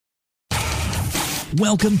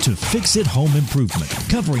Welcome to Fix It Home Improvement,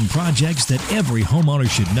 covering projects that every homeowner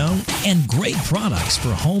should know and great products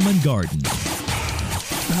for home and garden.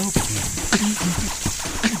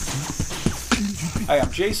 Hi, I'm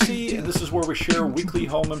JC, and this is where we share weekly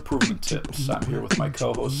home improvement tips. I'm here with my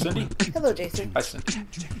co-host, Cindy. Hello, Jason. Hi, Cindy.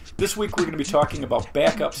 This week we're going to be talking about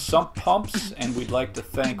backup sump pumps, and we'd like to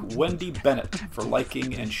thank Wendy Bennett for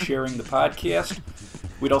liking and sharing the podcast.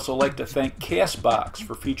 We'd also like to thank CastBox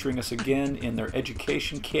for featuring us again in their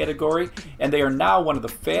education category, and they are now one of the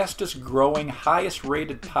fastest growing, highest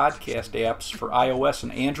rated podcast apps for iOS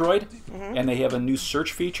and Android, and they have a new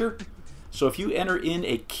search feature. So if you enter in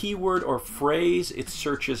a keyword or phrase, it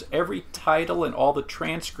searches every title and all the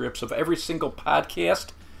transcripts of every single podcast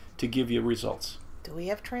to give you results. Do we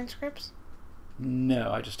have transcripts?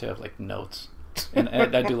 No, I just have like notes. And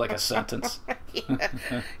I do like a sentence. Yeah,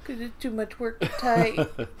 because it's too much work to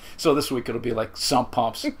type. So this week it'll be like sump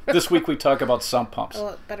pumps. This week we talk about sump pumps.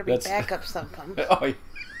 Well, it better be backup sump pumps. Oh,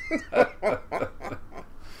 yeah.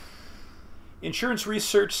 Insurance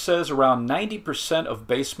research says around 90% of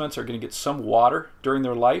basements are going to get some water during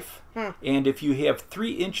their life. And if you have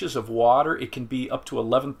 3 inches of water, it can be up to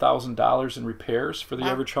 $11,000 in repairs for the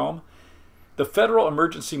average home. The Federal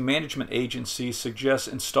Emergency Management Agency suggests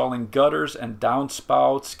installing gutters and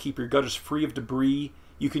downspouts. Keep your gutters free of debris.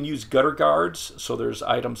 You can use gutter guards, so there's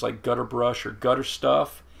items like gutter brush or gutter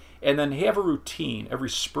stuff. And then have a routine. Every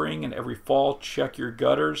spring and every fall, check your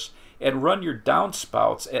gutters and run your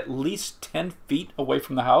downspouts at least 10 feet away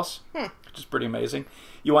from the house, which is pretty amazing.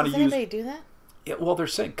 You want Does to use. anybody do that? Yeah, well, they're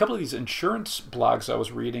saying a couple of these insurance blogs I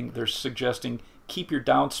was reading, they're suggesting keep your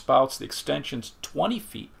downspouts, the extensions, 20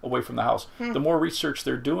 feet away from the house. The more research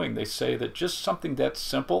they're doing, they say that just something that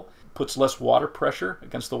simple puts less water pressure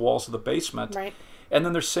against the walls of the basement. Right. And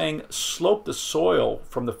then they're saying slope the soil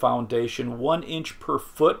from the foundation 1 inch per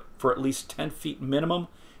foot for at least 10 feet minimum.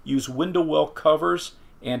 Use window well covers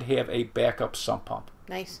and have a backup sump pump.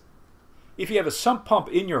 Nice. If you have a sump pump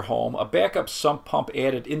in your home, a backup sump pump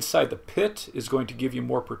added inside the pit is going to give you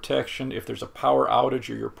more protection if there's a power outage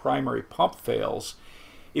or your primary pump fails.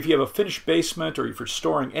 If you have a finished basement or if you're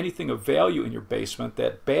storing anything of value in your basement,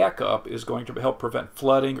 that backup is going to help prevent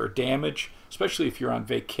flooding or damage, especially if you're on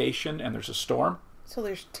vacation and there's a storm. So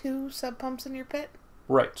there's 2 sub pumps in your pit?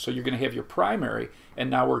 Right, so you're going to have your primary, and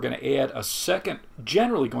now we're going to add a second,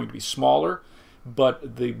 generally going to be smaller,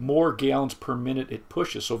 but the more gallons per minute it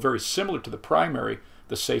pushes, so very similar to the primary,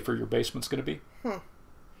 the safer your basement's going to be.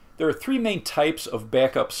 There are 3 main types of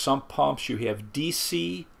backup sump pumps. You have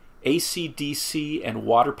DC, AC/DC, and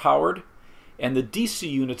water-powered. And the DC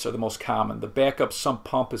units are the most common. The backup sump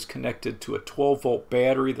pump is connected to a 12-volt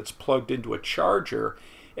battery that's plugged into a charger.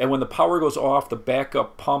 And when the power goes off, the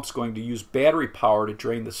backup pump's going to use battery power to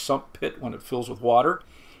drain the sump pit when it fills with water.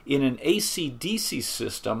 In an AC/DC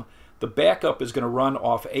system, the backup is going to run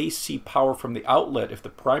off AC power from the outlet if the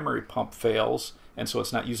primary pump fails, and so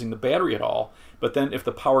it's not using the battery at all. But then if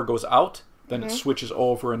the power goes out, then it switches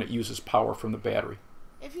over and it uses power from the battery.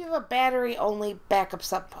 If you have a battery-only backup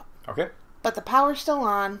sub pump, Okay? but the power's still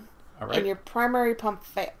on, All right. and your primary pump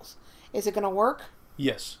fails, is it going to work?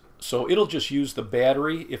 Yes. So it'll just use the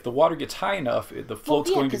battery. If the water gets high enough, the float's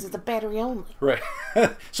going to... because it's a battery-only. Right.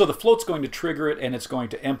 So the float's going to trigger it, and it's going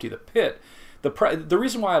to empty the pit. The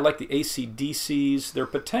reason why I like the AC/DCs, they're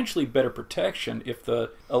potentially better protection. If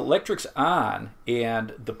the electric's on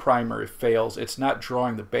and the primary fails, it's not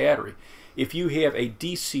drawing the battery. If you have a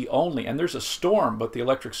DC only, and there's a storm, but the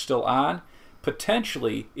electric's still on,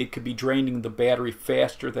 potentially it could be draining the battery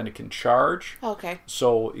faster than it can charge. Okay.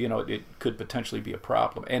 So, it could potentially be a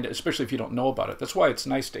problem, and especially if you don't know about it. That's why it's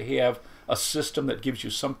nice to have a system that gives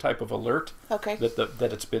you some type of alert that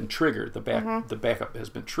it's been triggered, the backup has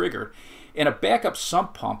been triggered. And a backup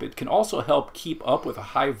sump pump, it can also help keep up with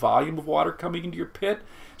a high volume of water coming into your pit.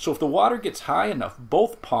 So if the water gets high enough,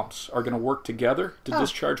 both pumps are going to work together to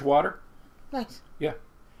discharge water. Nice. Yeah.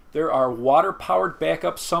 There are water-powered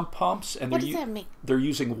backup sump pumps, and What does that mean? they're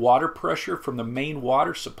using water pressure from the main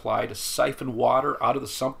water supply to siphon water out of the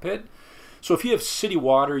sump pit. So if you have city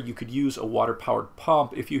water, you could use a water-powered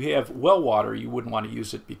pump. If you have well water, you wouldn't want to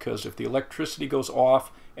use it because if the electricity goes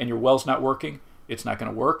off and your well's not working, it's not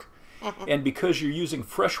going to work. And because you're using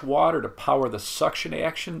fresh water to power the suction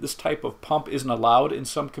action, this type of pump isn't allowed in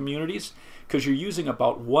some communities because you're using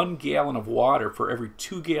about 1 gallon of water for every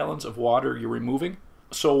 2 gallons of water you're removing.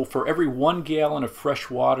 So for every 1 gallon of fresh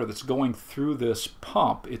water that's going through this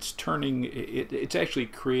pump, it's actually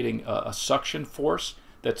creating a suction force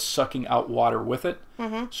that's sucking out water with it.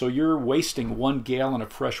 So you're wasting 1 gallon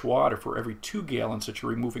of fresh water for every 2 gallons that you're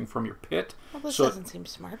removing from your pit. Well, this so, doesn't seem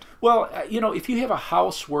smart. Well, if you have a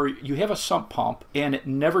house where you have a sump pump and it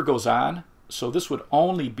never goes on, so this would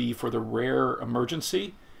only be for the rare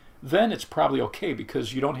emergency, then it's probably okay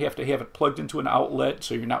because you don't have to have it plugged into an outlet,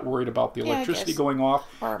 so you're not worried about the electricity going off.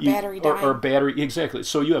 Or a battery dying. Or a battery, exactly.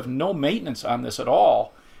 So you have no maintenance on this at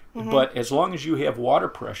all, but as long as you have water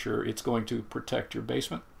pressure, it's going to protect your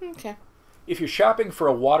basement. Okay. If you're shopping for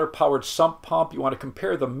a water-powered sump pump, you want to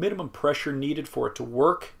compare the minimum pressure needed for it to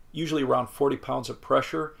work, usually around 40 pounds of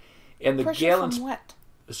pressure, and the Pressure gallons. from what?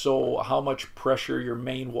 So how much pressure your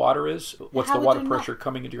main water is, what's How the would water you pressure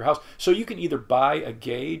coming into your house. So you can either buy a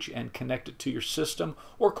gauge and connect it to your system,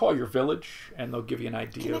 or call your village and they'll give you an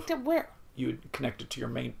idea. Connect it where? You would connect it to your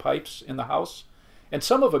main pipes in the house. And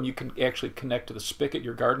some of them you can actually connect to the spigot,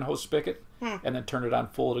 your garden hose spigot, and then turn it on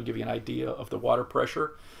full. It'll give you an idea of the water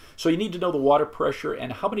pressure. So you need to know the water pressure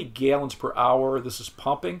and how many gallons per hour this is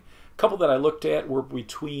pumping. A couple that I looked at were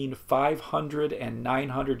between 500 and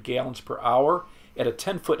 900 gallons per hour at a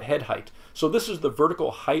 10-foot head height. So this is the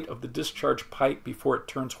vertical height of the discharge pipe before it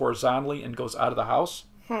turns horizontally and goes out of the house.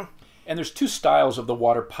 And there's 2 styles of the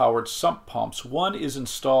water-powered sump pumps. One is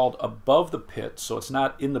installed above the pit, so it's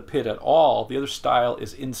not in the pit at all. The other style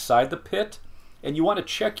is inside the pit. And you want to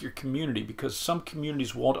check your community because some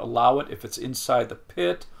communities won't allow it if it's inside the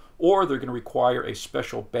pit, or they're going to require a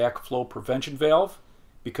special backflow prevention valve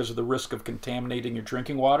because of the risk of contaminating your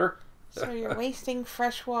drinking water. So you're wasting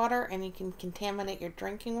fresh water and you can contaminate your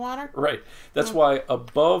drinking water? Right. That's why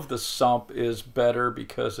above the sump is better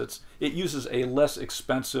because it uses a less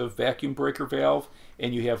expensive vacuum breaker valve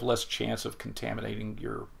and you have less chance of contaminating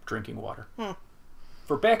your drinking water.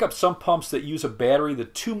 For backup sump pumps that use a battery, the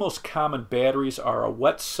 2 most common batteries are a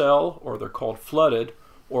wet cell, or they're called flooded,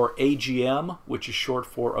 or AGM, which is short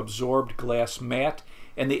for absorbed glass mat.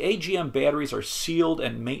 And the AGM batteries are sealed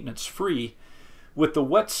and maintenance-free. With the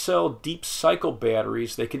wet cell deep cycle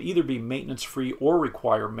batteries, they can either be maintenance-free or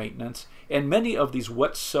require maintenance. And many of these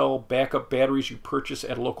wet cell backup batteries you purchase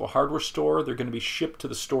at a local hardware store, they're going to be shipped to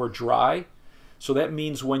the store dry. So that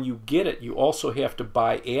means when you get it, you also have to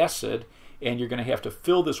buy acid, and you're going to have to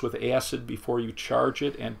fill this with acid before you charge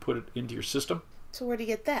it and put it into your system. So where do you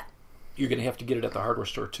get that? You're going to have to get it at the hardware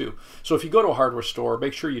store too. So if you go to a hardware store,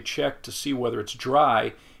 make sure you check to see whether it's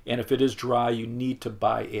dry, and if it is dry, you need to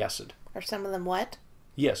buy acid. Are some of them wet?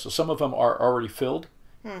 Yes, so some of them are already filled,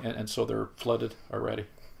 and so they're flooded already.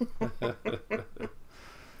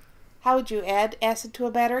 How would you add acid to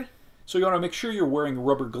a battery? So you want to make sure you're wearing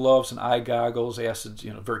rubber gloves and eye goggles. Acid's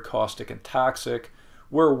very caustic and toxic.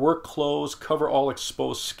 Wear work clothes, cover all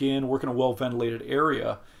exposed skin, work in a well-ventilated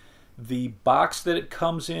area. The box that it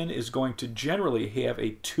comes in is going to generally have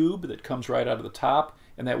a tube that comes right out of the top,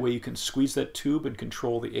 and that way you can squeeze that tube and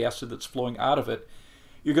control the acid that's flowing out of it.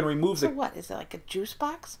 You're going to remove So what? Is it like a juice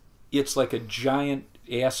box? It's like a giant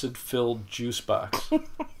acid-filled juice box.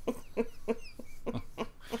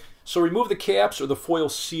 So remove the caps or the foil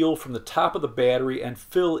seal from the top of the battery and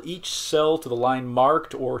fill each cell to the line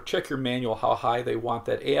marked, or check your manual how high they want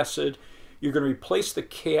that acid. You're going to replace the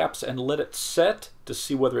caps and let it set to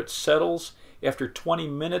see whether it settles. After 20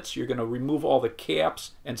 minutes, you're going to remove all the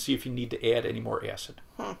caps and see if you need to add any more acid.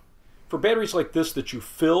 For batteries like this that you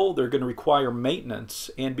fill, they're going to require maintenance,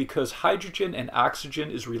 and because hydrogen and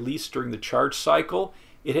oxygen is released during the charge cycle,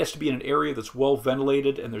 it has to be in an area that's well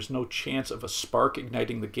ventilated and there's no chance of a spark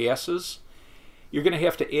igniting the gases. You're going to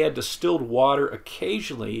have to add distilled water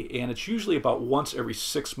occasionally, and it's usually about once every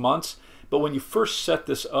 6 months. But when you first set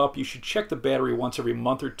this up, you should check the battery once every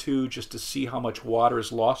month or 2 just to see how much water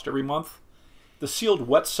is lost every month. The sealed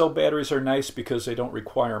wet cell batteries are nice because they don't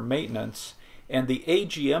require maintenance. And the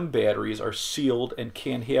AGM batteries are sealed and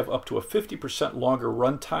can have up to a 50% longer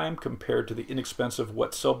runtime compared to the inexpensive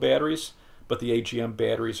wet cell batteries, but the AGM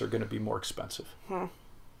batteries are going to be more expensive.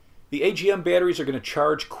 The AGM batteries are going to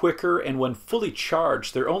charge quicker, and when fully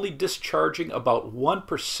charged, they're only discharging about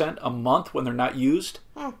 1% a month when they're not used,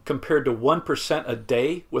 compared to 1% a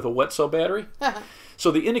day with a wet cell battery. So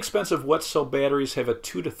the inexpensive wet cell batteries have a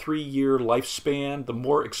 2 to 3 year lifespan. The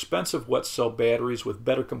more expensive wet cell batteries with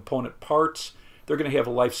better component parts, they're going to have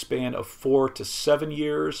a lifespan of 4 to 7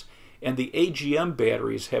 years. And the AGM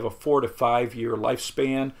batteries have a 4 to 5 year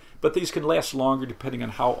lifespan, but these can last longer depending on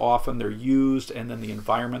how often they're used and then the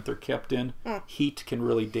environment they're kept in. Heat can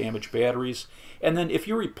really damage batteries. And then if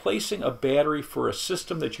you're replacing a battery for a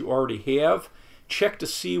system that you already have, check to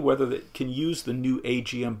see whether it can use the new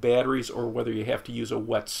AGM batteries or whether you have to use a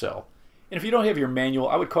wet cell. And if you don't have your manual,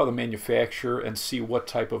 I would call the manufacturer and see what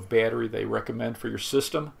type of battery they recommend for your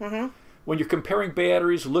system. When you're comparing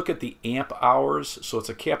batteries, look at the amp hours. So it's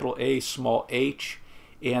a capital A, small h.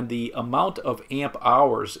 And the amount of amp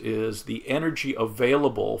hours is the energy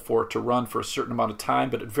available for it to run for a certain amount of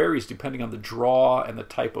time, but it varies depending on the draw and the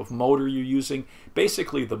type of motor you're using.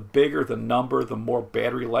 Basically, the bigger the number, the more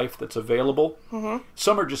battery life that's available.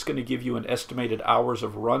 Some are just going to give you an estimated hours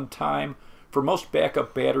of run time. For most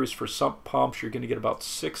backup batteries for sump pumps, you're going to get about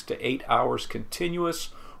 6 to 8 hours continuous,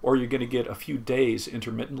 or you're going to get a few days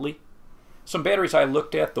intermittently. Some batteries I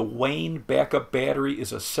looked at, the Wayne backup battery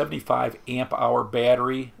is a 75 amp hour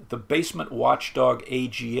battery. The Basement Watchdog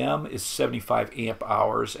AGM is 75 amp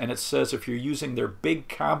hours, and it says if you're using their big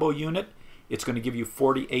combo unit, it's going to give you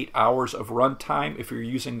 48 hours of runtime. If you're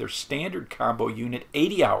using their standard combo unit,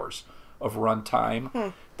 80 hours of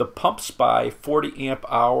runtime. The Pump Spy 40 amp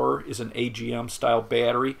hour is an AGM style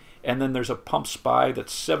battery, and then there's a Pump Spy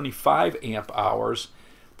that's 75 amp hours.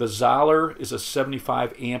 The Zoller is a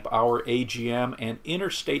 75 amp hour AGM, and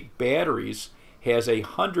Interstate Batteries has a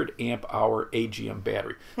 100 amp hour AGM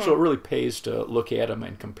battery. So it really pays to look at them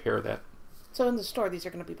and compare that. So in the store, these are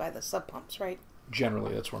going to be by the sub pumps, right?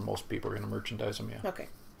 Generally, that's where most people are going to merchandise them, yeah. Okay.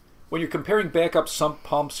 When you're comparing backup sump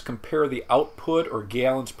pumps, compare the output or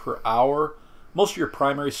gallons per hour. Most of your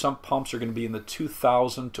primary sump pumps are going to be in the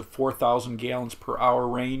 2,000 to 4,000 gallons per hour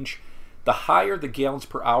range. The higher the gallons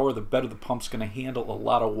per hour, the better the pump's going to handle a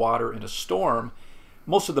lot of water in a storm.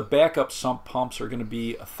 Most of the backup sump pumps are going to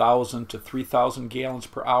be 1,000 to 3,000 gallons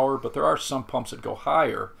per hour, but there are some pumps that go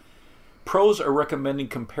higher. Pros are recommending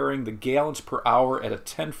comparing the gallons per hour at a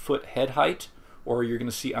 10-foot head height, or you're going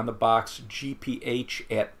to see on the box GPH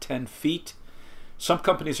at 10 feet. Some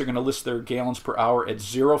companies are going to list their gallons per hour at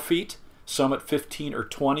 0 feet, some at 15 or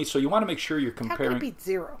 20, so you want to make sure you're comparing. How could it be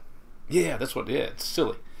 0? Yeah, that's what it is. It's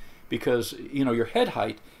silly. Because, you know, your head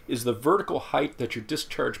height is the vertical height that your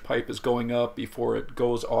discharge pipe is going up before it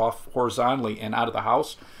goes off horizontally and out of the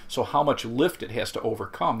house. So how much lift it has to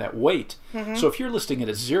overcome, that weight. So if you're listing it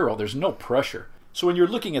at 0, there's no pressure. So when you're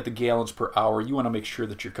looking at the gallons per hour, you want to make sure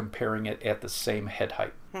that you're comparing it at the same head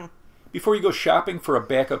height. Before you go shopping for a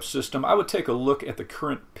backup system, I would take a look at the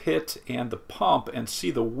current pit and the pump and see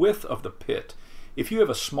the width of the pit. If you have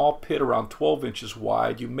a small pit around 12 inches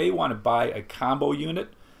wide, you may want to buy a combo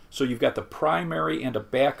unit. So you've got the primary and a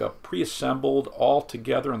backup pre-assembled all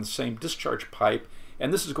together on the same discharge pipe,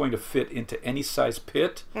 and this is going to fit into any size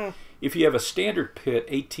pit. If you have a standard pit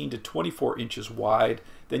 18 to 24 inches wide,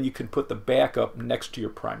 then you can put the backup next to your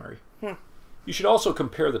primary. You should also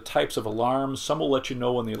compare the types of alarms. Some will let you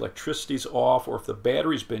know when the electricity's off or if the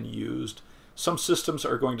battery's been used. Some systems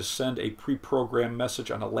are going to send a pre-programmed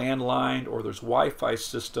message on a landline, or there's Wi-Fi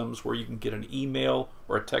systems where you can get an email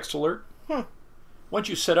or a text alert. Once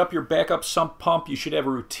you set up your backup sump pump, you should have a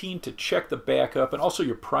routine to check the backup and also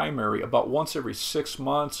your primary about once every 6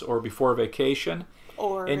 months or before vacation.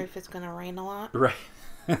 Or if it's going to rain a lot. Right.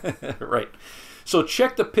 Right. So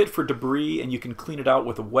check the pit for debris, and you can clean it out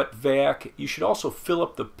with a wet vac. You should also fill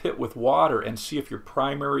up the pit with water and see if your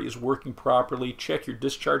primary is working properly. Check your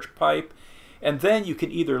discharge pipe. And then you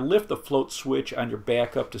can either lift the float switch on your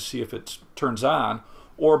backup to see if it turns on,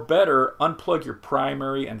 or better, unplug your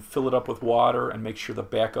primary and fill it up with water and make sure the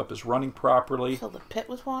backup is running properly. Fill the pit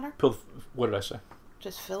with water? What did I say?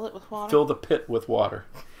 Just fill it with water? Fill the pit with water.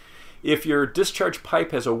 If your discharge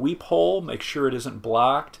pipe has a weep hole, make sure it isn't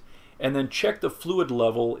blocked. And then check the fluid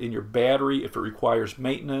level in your battery. If it requires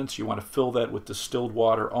maintenance, you want to fill that with distilled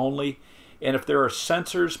water only. And if there are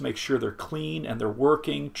sensors, make sure they're clean and they're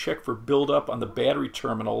working. Check for buildup on the battery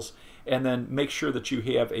terminals. And then make sure that you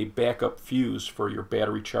have a backup fuse for your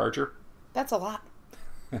battery charger. That's a lot.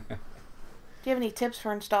 Do you have any tips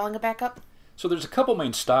for installing a backup? So there's a couple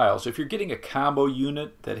main styles. If you're getting a combo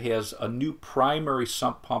unit that has a new primary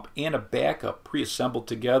sump pump and a backup pre-assembled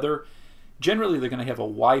together, generally they're going to have a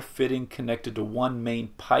Y fitting connected to one main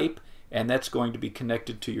pipe, and that's going to be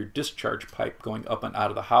connected to your discharge pipe going up and out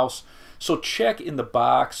of the house. So check in the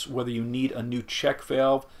box whether you need a new check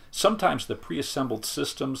valve. Sometimes the pre-assembled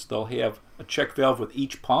systems, they'll have a check valve with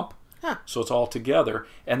each pump, so it's all together,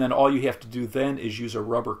 and then all you have to do then is use a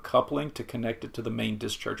rubber coupling to connect it to the main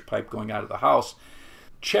discharge pipe going out of the house.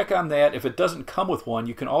 Check on that. If it doesn't come with one,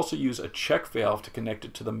 you can also use a check valve to connect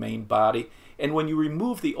it to the main body. And when you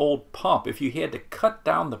remove the old pump, if you had to cut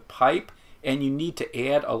down the pipe and you need to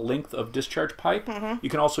add a length of discharge pipe, you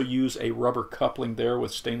can also use a rubber coupling there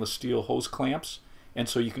with stainless steel hose clamps. And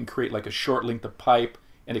so you can create like a short length of pipe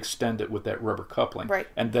and extend it with that rubber coupling,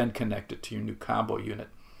 and then connect it to your new combo unit.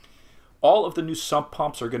 All of the new sump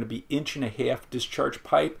pumps are going to be 1.5-inch discharge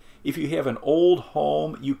pipe. If you have an old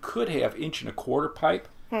home, you could have 1.25-inch pipe,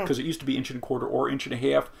 because it used to be 1.25 or 1.5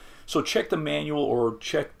 inch. So check the manual or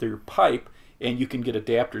check your pipe, and you can get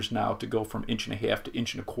adapters now to go from 1.5 to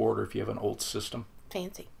 1.25 if you have an old system.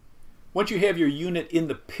 Fancy. Once you have your unit in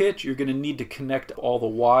the pit, you're going to need to connect all the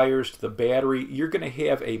wires to the battery. You're going to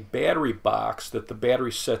have a battery box that the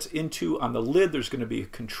battery sets into. On the lid, there's going to be a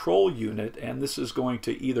control unit, and this is going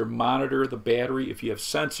to either monitor the battery if you have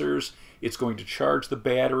sensors. It's going to charge the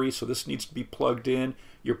battery, so this needs to be plugged in.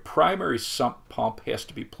 Your primary sump pump has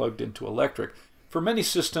to be plugged into electric. For many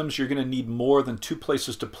systems, you're going to need more than 2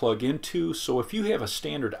 places to plug into, so if you have a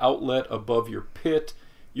standard outlet above your pit,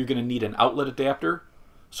 you're going to need an outlet adapter.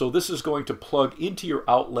 So this is going to plug into your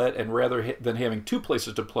outlet, and rather than having 2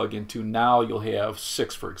 places to plug into, now you'll have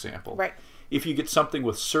 6, for example. Right. If you get something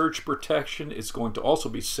with surge protection, it's going to also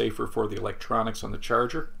be safer for the electronics on the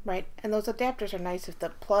charger. Right. And those adapters are nice if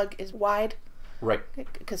the plug is wide. Right.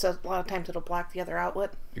 Because a lot of times it'll block the other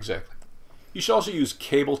outlet. Exactly. You should also use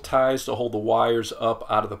cable ties to hold the wires up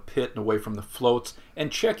out of the pit and away from the floats.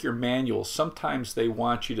 And check your manuals. Sometimes they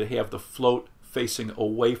want you to have the float facing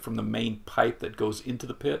away from the main pipe that goes into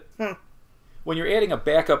the pit. When you're adding a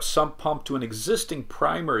backup sump pump to an existing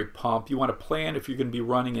primary pump, you want to plan if you're going to be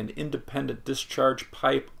running an independent discharge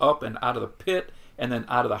pipe up and out of the pit and then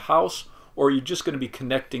out of the house, or you're just going to be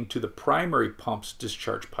connecting to the primary pump's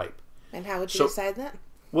discharge pipe. And how would you decide that?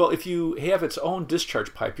 Well, if you have its own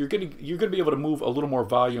discharge pipe, you're going to be able to move a little more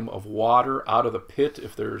volume of water out of the pit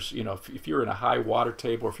if there's, if you're in a high water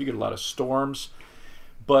table or if you get a lot of storms.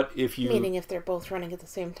 But if you... Meaning if they're both running at the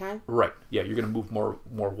same time? Right. Yeah, you're going to move more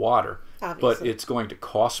water. Obviously. But it's going to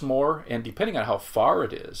cost more, and depending on how far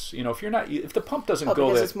it is, if the pump doesn't go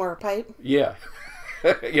because it's more pipe? Yeah.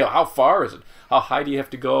 How far is it? How high do you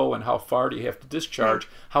have to go, and how far do you have to discharge?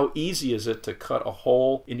 How easy is it to cut a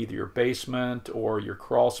hole in either your basement or your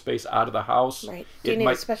crawl space out of the house? Right. Do you need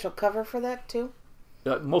a special cover for that, too?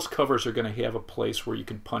 Most covers are going to have a place where you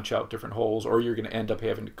can punch out different holes, or you're going to end up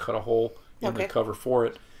having to cut a hole in the cover for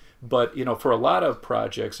it. But, for a lot of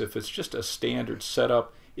projects, if it's just a standard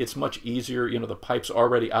setup, it's much easier. The pipe's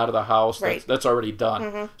already out of the house. Right. That's already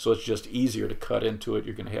done. So it's just easier to cut into it.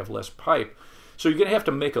 You're going to have less pipe. So you're going to have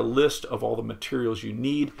to make a list of all the materials you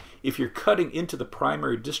need. If you're cutting into the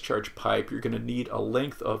primary discharge pipe, you're going to need a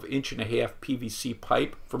length of 1.5 PVC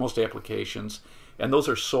pipe for most applications. And those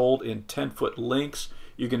are sold in 10-foot lengths.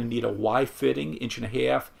 You're going to need a Y fitting,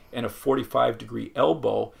 1.5, and a 45-degree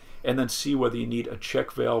elbow, and then see whether you need a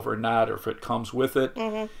check valve or not, or if it comes with it.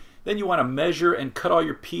 Then you want to measure and cut all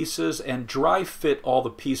your pieces and dry fit all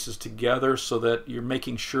the pieces together so that you're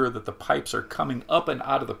making sure that the pipes are coming up and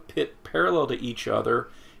out of the pit parallel to each other.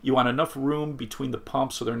 You want enough room between the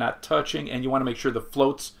pumps so they're not touching, and you want to make sure the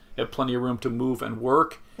floats have plenty of room to move and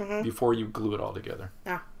work before you glue it all together.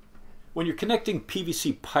 When you're connecting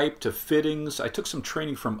PVC pipe to fittings, I took some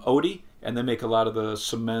training from Odie, and they make a lot of the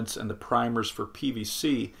cements and the primers for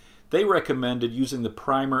PVC. They recommended using the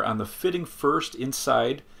primer on the fitting first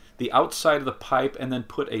inside, the outside of the pipe, and then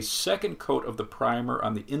put a second coat of the primer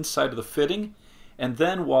on the inside of the fitting, and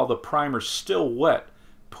then while the primer's still wet,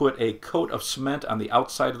 put a coat of cement on the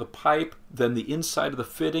outside of the pipe, then the inside of the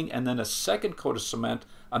fitting, and then a second coat of cement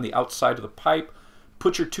on the outside of the pipe.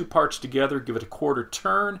 Put your 2 parts together, give it a quarter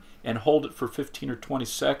turn, and hold it for 15 or 20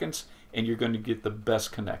 seconds, and you're going to get the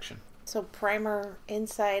best connection. So primer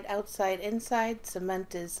inside, outside, inside.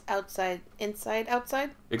 Cement is outside, inside,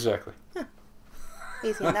 outside? Exactly.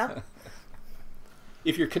 Easy enough.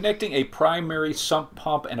 If you're connecting a primary sump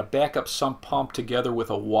pump and a backup sump pump together with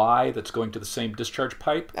a Y that's going to the same discharge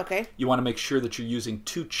pipe, you want to make sure that you're using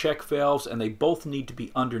 2 check valves, and they both need to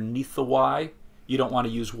be underneath the Y. You don't want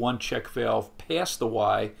to use one check valve past the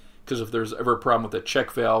Y, because if there's ever a problem with a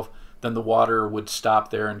check valve, then the water would stop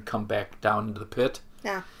there and come back down into the pit.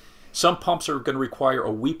 Some pumps are going to require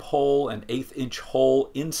a weep hole, an 1/8 inch hole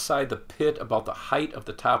inside the pit about the height of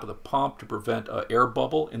the top of the pump to prevent an air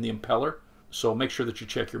bubble in the impeller. So make sure that you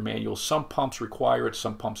check your manual. Some pumps require it,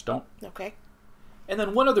 some pumps don't. And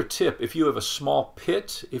then one other tip, if you have a small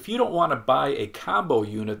pit, if you don't want to buy a combo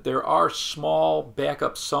unit, there are small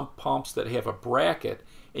backup sump pumps that have a bracket,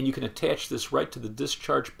 and you can attach this right to the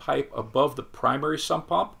discharge pipe above the primary sump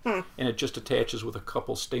pump, and it just attaches with a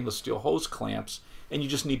couple stainless steel hose clamps, and you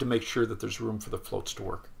just need to make sure that there's room for the floats to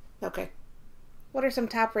work. What are some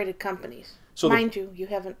top-rated companies? So Mind you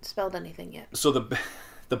haven't spelled anything yet. So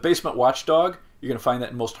the Basement Watchdog, you're going to find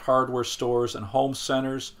that in most hardware stores and home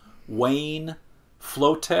centers. Wayne,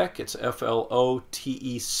 Flowtech, it's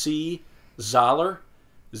Flotec, Zoller,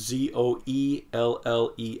 Zoeller,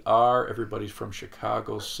 everybody from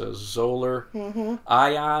Chicago says Zoller,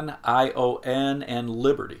 Ion, ION, and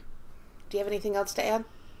Liberty. Do you have anything else to add?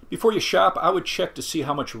 Before you shop, I would check to see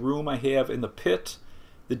how much room I have in the pit.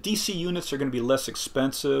 The DC units are going to be less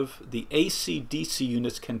expensive. The AC DC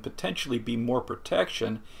units can potentially be more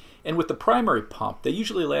protection. And with the primary pump, they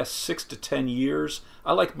usually last 6 to 10 years.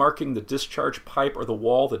 I like marking the discharge pipe or the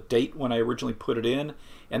wall, the date when I originally put it in,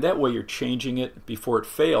 and that way you're changing it before it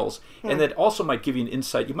fails. And that also might give you an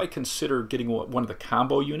insight. You might consider getting one of the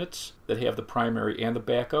combo units that have the primary and the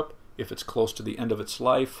backup if it's close to the end of its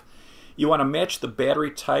life. You want to match the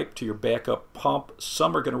battery type to your backup pump.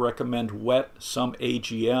 Some are going to recommend wet, some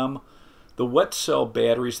AGM. The wet cell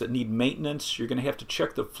batteries that need maintenance, you're going to have to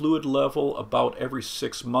check the fluid level about every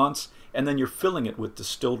 6 months, and then you're filling it with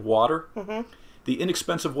distilled water. The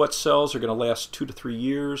inexpensive wet cells are going to last 2 to 3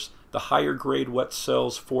 years. The higher grade wet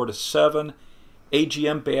cells, 4 to 7.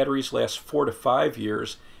 AGM batteries last 4 to 5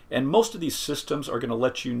 years. And most of these systems are going to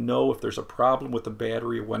let you know if there's a problem with the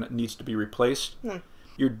battery or when it needs to be replaced.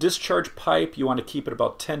 Your discharge pipe, you want to keep it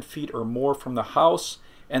about 10 feet or more from the house.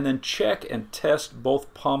 And then check and test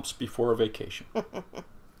both pumps before a vacation.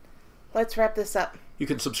 Let's wrap this up. You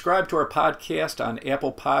can subscribe to our podcast on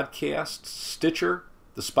Apple Podcasts, Stitcher,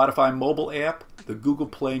 the Spotify mobile app, the Google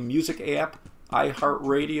Play Music app,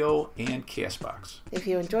 iHeartRadio, and CastBox. If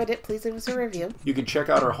you enjoyed it, please leave us a review. You can check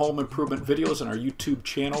out our home improvement videos on our YouTube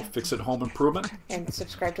channel, Fix It Home Improvement. And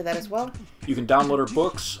subscribe to that as well. You can download our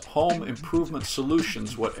books, Home Improvement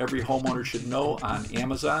Solutions, What Every Homeowner Should Know, on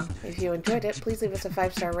Amazon. If you enjoyed it, please leave us a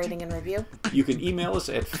 5-star rating and review. You can email us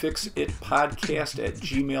at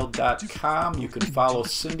fixitpodcast@gmail.com. You can follow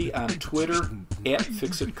Cindy on Twitter at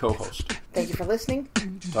FixItCohost. Thank you for listening.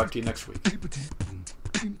 Talk to you next week.